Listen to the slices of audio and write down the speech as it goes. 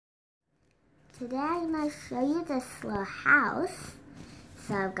Today I'm going to show you this little house.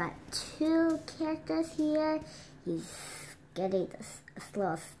 So I've got two characters here. He's getting this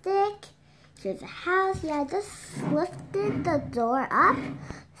little stick. Here's a house. Yeah, I just lifted the door up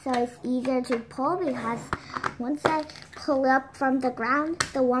so it's easier to pull because once I pull up from the ground,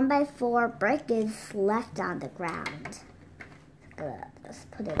 the 1x4 brick is left on the ground. Let's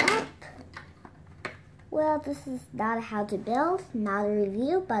put it up. Well, this is not how to build, not a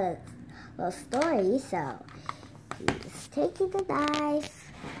review, but a little story. So he's taking the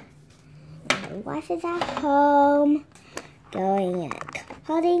knife, and my wife is at home, going and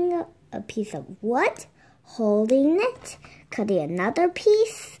cutting a piece of wood, holding it, cutting another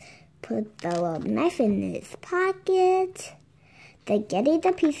piece, put the little knife in his pocket, then getting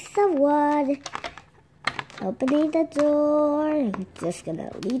the pieces of wood, opening the door. I'm just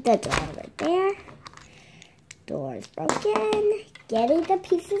gonna leave the door right there. Door is broken. Getting the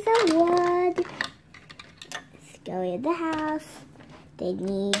pieces of wood. Let's go in the house. They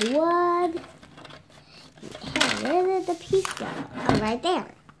need wood. Hey, where did the piece go? Oh, right there.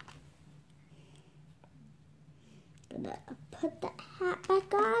 Gonna put the hat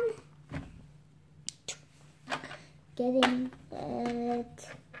back on. Getting it.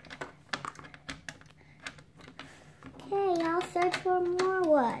 Okay, I'll search for more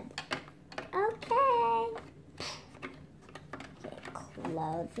wood. Okay.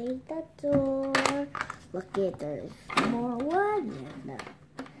 Closing the door. Look if there's more wood. No.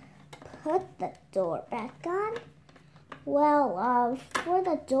 Put the door back on. Well, for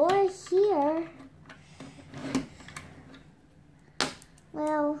the door here,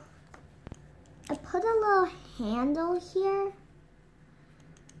 well, I put a little handle here.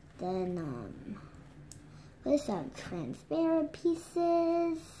 Then, with some transparent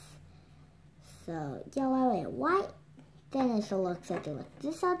pieces. So, yellow and white. Then it should look something like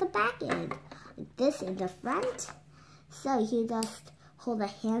this on the back and like this in the front. So he just hold the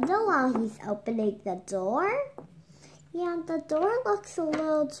handle while he's opening the door. Yeah, the door looks a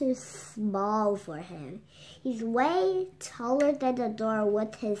little too small for him. He's way taller than the door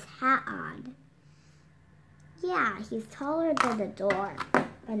with his hat on. Yeah, he's taller than the door,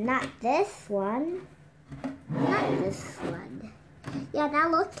 but not this one. Not this one. Yeah,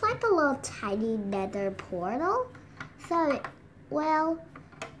 that looks like a little tiny nether portal. So, well,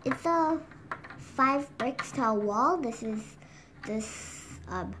 it's a 5 bricks tall wall. This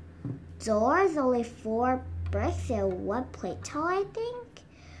door is only 4 bricks and 1 plate tall, I think.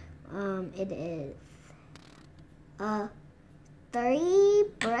 It is 3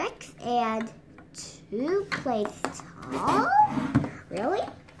 bricks and 2 plates tall. Really?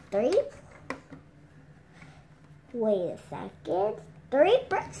 3? Wait a second. 3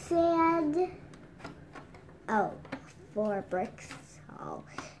 bricks and 4 bricks tall.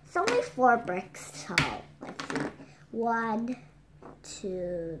 It's only 4 bricks tall. Let's see. 1,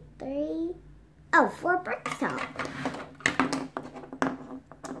 2, 3. Oh, 4 bricks tall.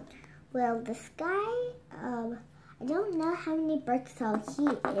 Well, this guy, I don't know how many bricks tall he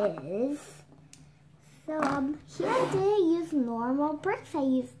is. So, here I didn't use normal bricks. I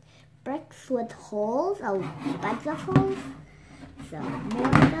used bricks with holes, a bunch of holes. So, more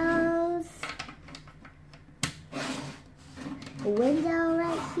of those. A window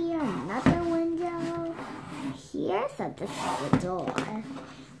right here, another window here. So this is the door.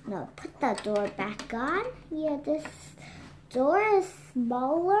 No, put the door back on. Yeah, this door is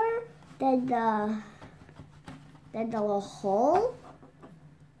smaller than the little hole.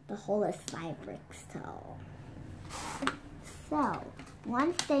 The hole is 5 bricks tall. So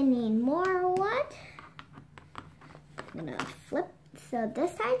once they need more wood, I'm gonna flip. So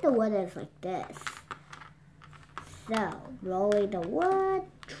this side the wood is like this. So, rolling the wood.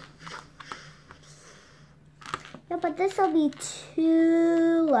 Yeah, but this will be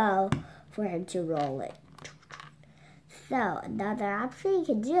too low for him to roll it. So, another option you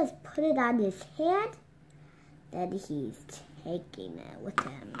can do is put it on his hand. Then he's taking it with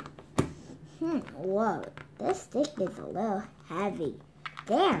him. Whoa, this stick is a little heavy.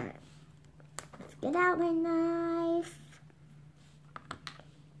 There. Let's get out my knife.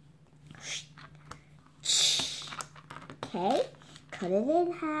 Okay, cut it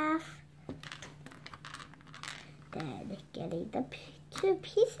in half. Then getting the 2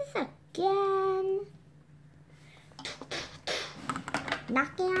 pieces again.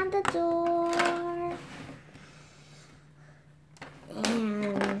 Knocking on the door.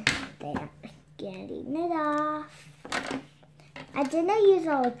 And there, getting it off. I didn't use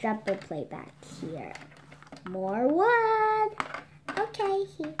a jumper plate back here. More wood. Okay,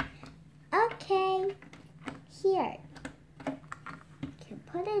 here. Okay, here.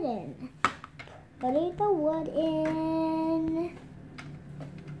 Put it in. putting the wood in.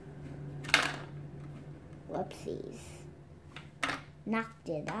 Whoopsies. Knocked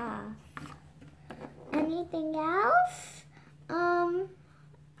it off. Anything else?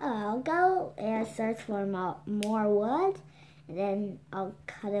 I'll go and search for more wood, and then I'll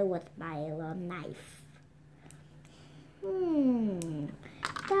cut it with my little knife.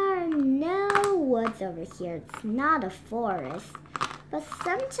 There are no woods over here. It's not a forest, but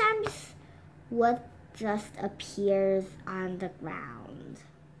sometimes wood just appears on the ground.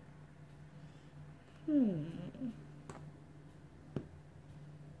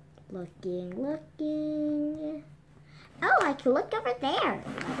 Looking. Oh, I can look over there.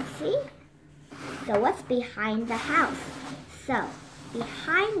 Let's see. So what's behind the house? So,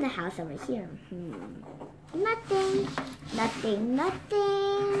 behind the house over here. Nothing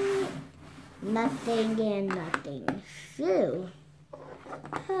and nothing. Phew.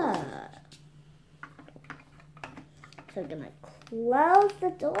 So I'm gonna close the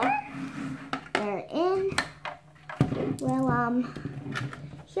door. They're in. Well,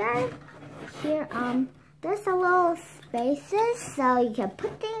 here, there's a little spaces, so you can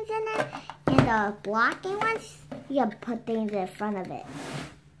put things in it, and the blocking ones, you can put things in front of it.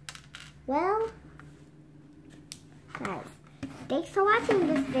 Well, guys, thanks for watching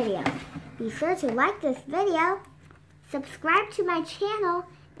this video. Be sure to like this video, subscribe to my channel,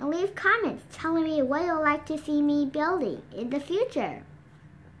 and leave comments telling me what you'd like to see me building in the future.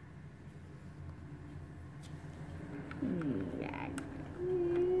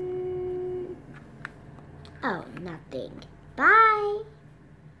 Oh, nothing. Bye.